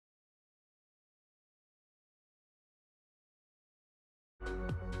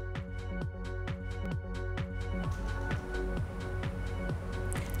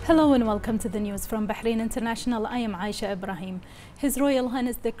Hello and welcome to the news from Bahrain International. I am Aisha Ibrahim. His Royal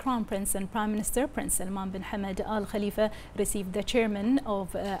Highness the Crown Prince and Prime Minister Prince Salman bin Hamad Al Khalifa received the chairman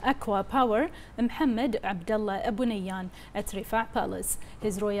of Aqua Power, Mohammed Abdullah Abu Nayyan, at Rifa Palace.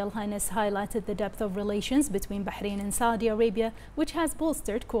 His Royal Highness highlighted the depth of relations between Bahrain and Saudi Arabia, which has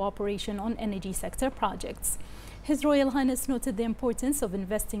bolstered cooperation on energy sector projects. His Royal Highness noted the importance of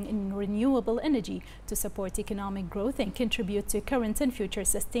investing in renewable energy to support economic growth and contribute to current and future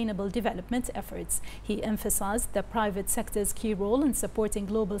sustainable development efforts. He emphasized the private sector's key role in supporting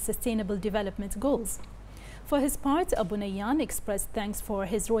global sustainable development goals. For his part, Abu Nayyan expressed thanks for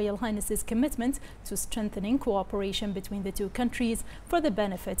His Royal Highness's commitment to strengthening cooperation between the two countries for the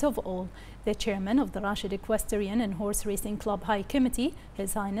benefit of all. The chairman of the Rashid Equestrian and Horse Racing Club High Committee,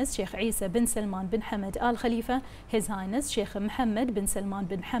 His Highness Sheikh Isa bin Salman bin Hamad Al Khalifa, His Highness Sheikh Mohammed bin Salman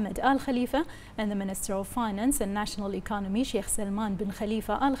bin Hamad Al Khalifa, and the Minister of Finance and National Economy, Sheikh Salman bin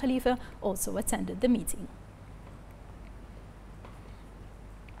Khalifa Al Khalifa, also attended the meeting.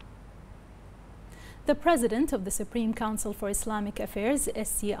 The President of the Supreme Council for Islamic Affairs,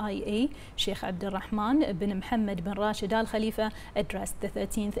 SCIA, Sheikh Abdulrahman bin Mohammed bin Rashid Al Khalifa, addressed the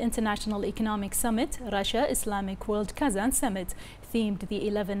 13th International Economic Summit, Russia Islamic World Kazan Summit, themed the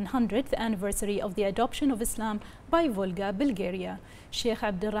 1100th anniversary of the adoption of Islam by Volga, Bulgaria. Sheikh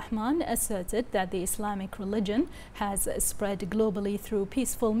Abdulrahman asserted that the Islamic religion has spread globally through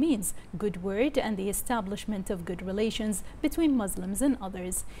peaceful means, good word, and the establishment of good relations between Muslims and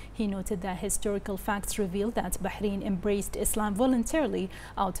others. He noted that historical facts reveal that Bahrain embraced Islam voluntarily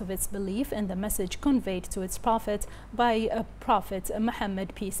out of its belief in the message conveyed to its prophet by Prophet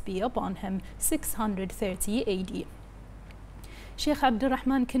Muhammad, peace be upon him, 630 AD. Sheikh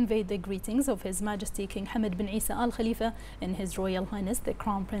Abdulrahman conveyed the greetings of His Majesty King Hamad bin Isa Al Khalifa and His Royal Highness the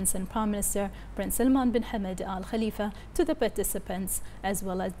Crown Prince and Prime Minister Prince Salman bin Hamad Al Khalifa to the participants, as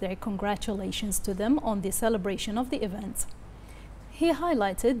well as their congratulations to them on the celebration of the event. He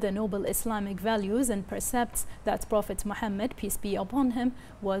highlighted the noble Islamic values and precepts that Prophet Muhammad, peace be upon him,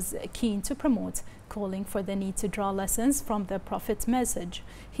 was keen to promote, calling for the need to draw lessons from the Prophet's message.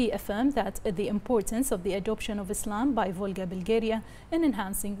 He affirmed that the importance of the adoption of Islam by Volga, Bulgaria in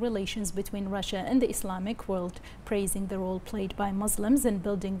enhancing relations between Russia and the Islamic world, praising the role played by Muslims in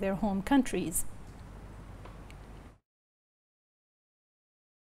building their home countries.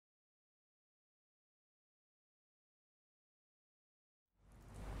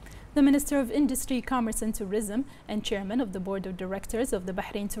 The Minister of Industry, Commerce and Tourism and Chairman of the Board of Directors of the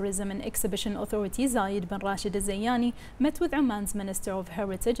Bahrain Tourism and Exhibition Authority, Zayed bin Rashid Al Zayani, met with Oman's Minister of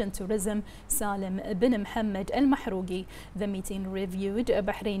Heritage and Tourism, Salim bin Mohammed Al Mahrougi. The meeting reviewed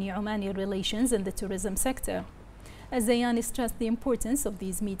Bahraini-Omani relations in the tourism sector. Al-Zayani stressed the importance of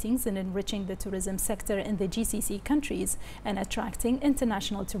these meetings in enriching the tourism sector in the GCC countries and attracting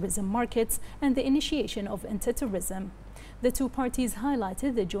international tourism markets and the initiation of inter-tourism. The two parties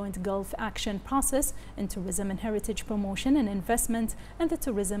highlighted the joint Gulf action process in tourism and heritage promotion and investment and the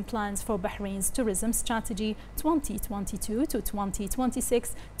tourism plans for Bahrain's tourism strategy 2022 to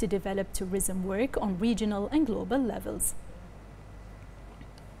 2026 to develop tourism work on regional and global levels.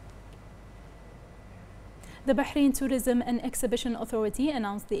 The Bahrain Tourism and Exhibition Authority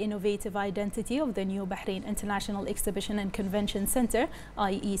announced the innovative identity of the new Bahrain International Exhibition and Convention Center,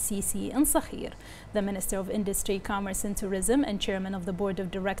 IECC, in Sakhir. The Minister of Industry, Commerce and Tourism and Chairman of the Board of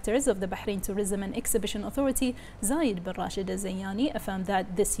Directors of the Bahrain Tourism and Exhibition Authority, Zayed bin Rashid Al Zayani, affirmed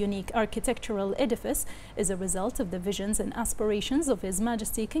that this unique architectural edifice is a result of the visions and aspirations of His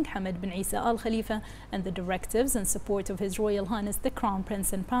Majesty King Hamad bin Isa Al Khalifa and the directives and support of His Royal Highness the Crown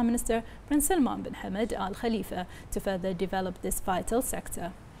Prince and Prime Minister Prince Salman bin Hamad Al Khalifa to further develop this vital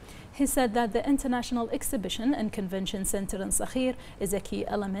sector. He said that the International Exhibition and Convention Center in Sakhir is a key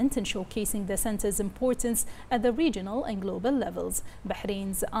element in showcasing the center's importance at the regional and global levels.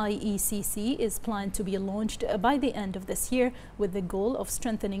 Bahrain's IECC is planned to be launched by the end of this year with the goal of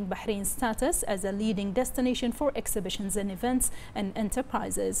strengthening Bahrain's status as a leading destination for exhibitions and events and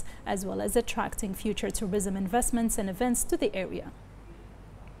enterprises, as well as attracting future tourism investments and events to the area.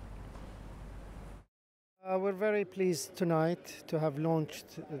 We're very pleased tonight to have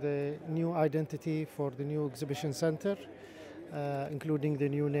launched the new identity for the new exhibition center, including the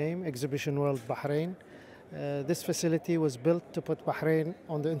new name, Exhibition World Bahrain. This facility was built to put Bahrain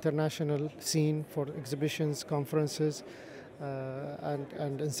on the international scene for exhibitions, conferences,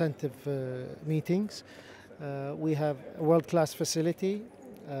 and incentive meetings. We have a world-class facility.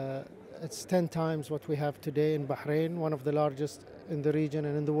 It's 10 times what we have today in Bahrain, one of the largest in the region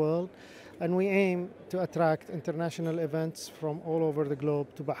and in the world. And we aim to attract international events from all over the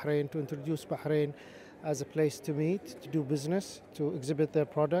globe to Bahrain, to introduce Bahrain as a place to meet, to do business, to exhibit their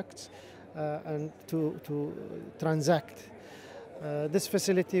products, and to transact. This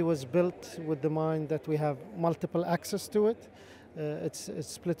facility was built with the mind that we have multiple access to it. It's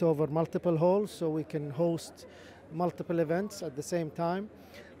split over multiple halls, so we can host multiple events at the same time.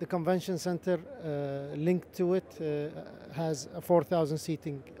 The convention center linked to it has a 4,000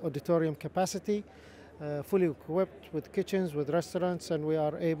 seating auditorium capacity, fully equipped with kitchens, with restaurants, and we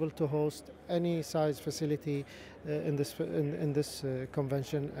are able to host any size facility in this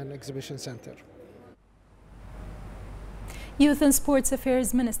convention and exhibition center. Youth and Sports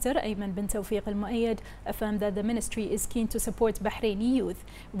Affairs Minister Ayman bin Tawfiq Al-Muayyad affirmed that the ministry is keen to support Bahraini youth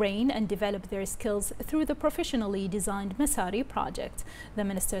reign and develop their skills through the professionally designed Masari project. The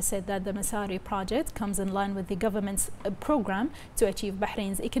minister said that the Masari project comes in line with the government's program to achieve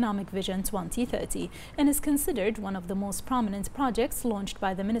Bahrain's Economic Vision 2030 and is considered one of the most prominent projects launched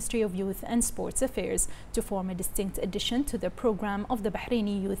by the Ministry of Youth and Sports Affairs to form a distinct addition to the program of the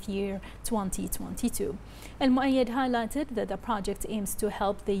Bahraini Youth Year 2022. Al-Muayyad highlighted that the project aims to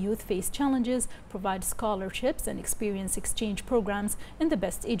help the youth face challenges, provide scholarships and experience exchange programs in the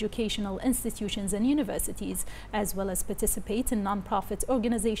best educational institutions and universities, as well as participate in non-profit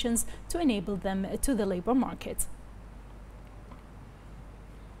organizations to enable them to the labor market.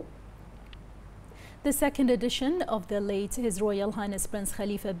 The second edition of the late His Royal Highness Prince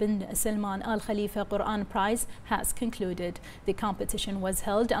Khalifa bin Salman Al Khalifa Quran Prize has concluded. The competition was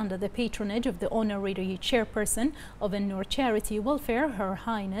held under the patronage of the honorary chairperson of An-Noor Charity Welfare, Her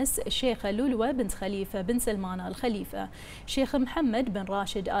Highness Sheikh Lulwa bint Khalifa bin Salman Al Khalifa. Sheikh Mohammed bin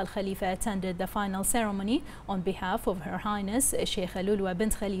Rashid Al Khalifa attended the final ceremony on behalf of Her Highness Sheikh Lulwa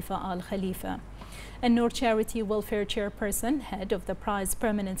bint Khalifa Al Khalifa. An-Noor Charity Welfare Chairperson, head of the prize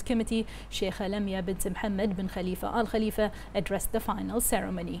permanent committee, Sheikh Lamia bint Mohammed bin Khalifa Al Khalifa, addressed the final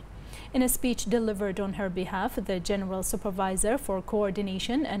ceremony. In a speech delivered on her behalf, the General Supervisor for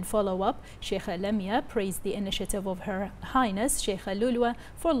Coordination and Follow-up, Sheikh Lamia, praised the initiative of Her Highness Sheikh Lulwa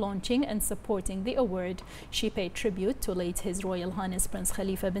for launching and supporting the award. She paid tribute to late His Royal Highness Prince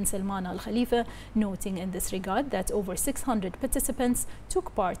Khalifa bin Salman Al Khalifa, noting in this regard that over 600 participants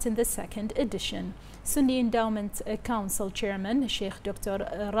took part in the second edition. Sunni Endowment Council Chairman Sheikh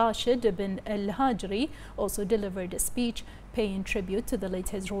Dr. Rashid bin Al-Hajri also delivered a speech paying tribute to the late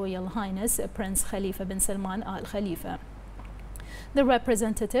His Royal Highness Prince Khalifa bin Salman Al Khalifa. The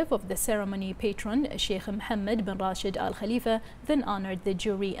representative of the ceremony patron, Sheikh Mohammed bin Rashid Al Khalifa, then honored the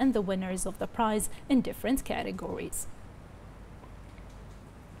jury and the winners of the prize in different categories.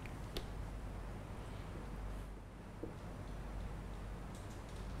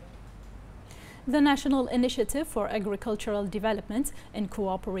 The National Initiative for Agricultural Development, in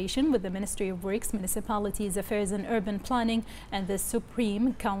cooperation with the Ministry of Works, Municipalities Affairs and Urban Planning and the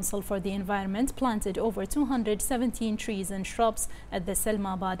Supreme Council for the Environment, planted over 217 trees and shrubs at the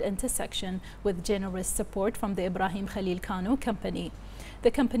Salmabad intersection with generous support from the Ibrahim Khalil Kano Company.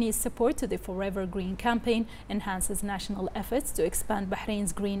 The company's support to the Forever Green campaign enhances national efforts to expand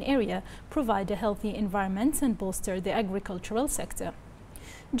Bahrain's green area, provide a healthy environment and bolster the agricultural sector.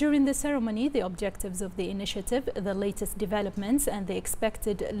 During the ceremony, the objectives of the initiative, the latest developments and the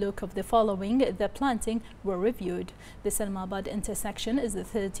expected look of the following, the planting, were reviewed. The Salmabad intersection is the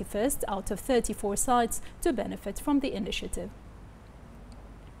 31st out of 34 sites to benefit from the initiative.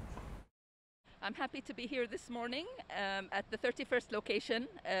 I'm happy to be here this morning at the 31st location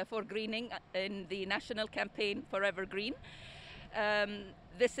for greening in the national campaign Forever Green.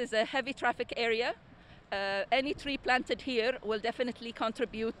 This is a heavy traffic area. Any tree planted here will definitely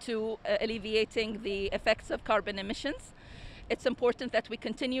contribute to alleviating the effects of carbon emissions. It's important that we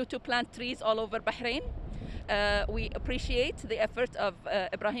continue to plant trees all over Bahrain. We appreciate the effort of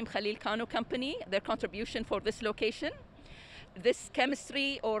Ibrahim Khalil Kano Company, their contribution for this location. This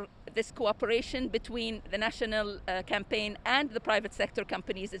chemistry or this cooperation between the national campaign and the private sector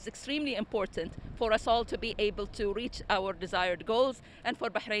companies is extremely important for us all to be able to reach our desired goals and for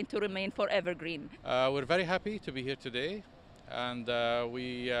Bahrain to remain forever green. We're very happy to be here today, and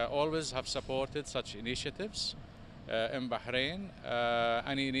we always have supported such initiatives in Bahrain.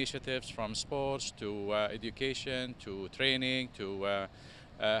 Any initiatives from sports to education to training to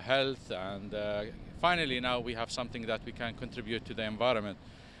health, and finally now we have something that we can contribute to the environment.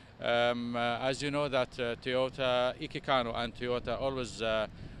 As you know that Toyota, Ikikano and Toyota always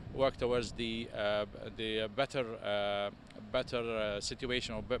work towards the better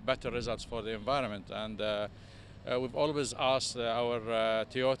situation or better results for the environment, and we've always asked our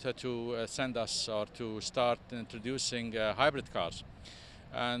Toyota to send us or to start introducing hybrid cars.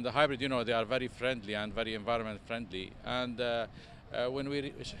 And the hybrid, you know, they are very friendly and very environment friendly, and when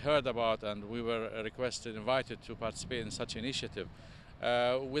we heard about and we were invited to participate in such initiative,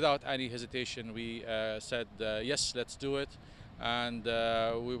 without any hesitation we said yes, let's do it, and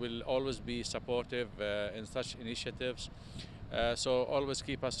we will always be supportive in such initiatives. So always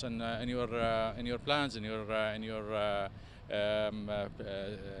keep us in your plans, in your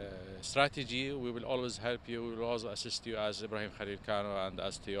strategy. We will always help you. We will also assist you as Ibrahim Khalil Kano and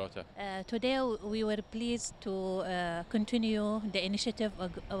as Toyota. Today we were pleased to continue the initiative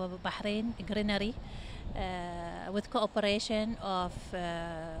of Bahrain Greenery with cooperation of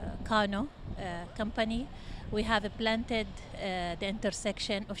Kano company. We have planted the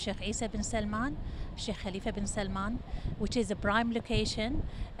intersection of Sheikh Isa bin Salman, Sheikh Khalifa bin Salman, which is a prime location.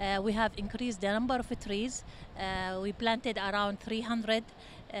 We have increased the number of trees. We planted around 300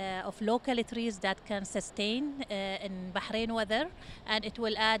 of local trees that can sustain in Bahrain weather, and it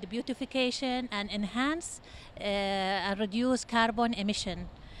will add beautification and enhance and reduce carbon emission.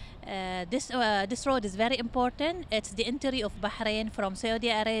 This road is very important. It's the entry of Bahrain from Saudi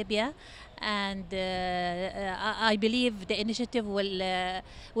Arabia, and I believe the initiative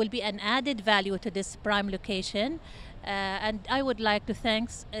will be an added value to this prime location. And I would like to thank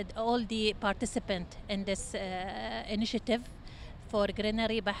all the participants in this initiative for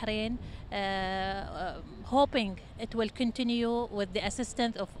Greenery Bahrain, hoping it will continue with the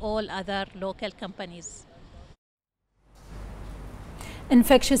assistance of all other local companies.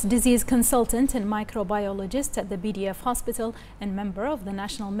 Infectious disease consultant and microbiologist at the BDF Hospital and member of the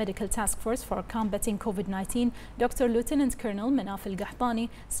National Medical Task Force for combating COVID-19, Dr. Lieutenant Colonel Manaf Al-Gahtani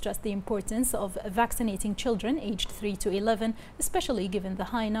stressed the importance of vaccinating children aged 3 to 11, especially given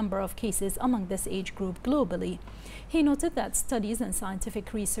the high number of cases among this age group globally. He noted that studies and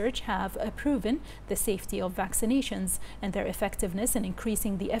scientific research have proven the safety of vaccinations and their effectiveness in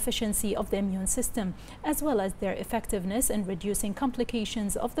increasing the efficiency of the immune system, as well as their effectiveness in reducing complications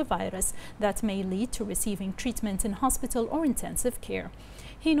of the virus that may lead to receiving treatment in hospital or intensive care.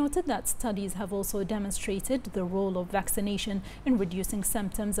 He noted that studies have also demonstrated the role of vaccination in reducing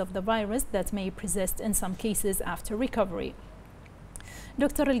symptoms of the virus that may persist in some cases after recovery.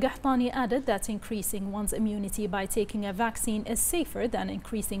 Dr. Al-Gahtani added that increasing one's immunity by taking a vaccine is safer than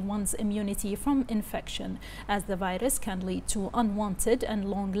increasing one's immunity from infection, as the virus can lead to unwanted and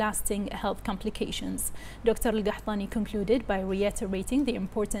long-lasting health complications. Dr. Al-Gahtani concluded by reiterating the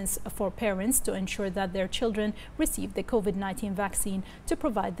importance for parents to ensure that their children receive the COVID-19 vaccine to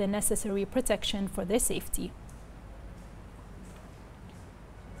provide the necessary protection for their safety.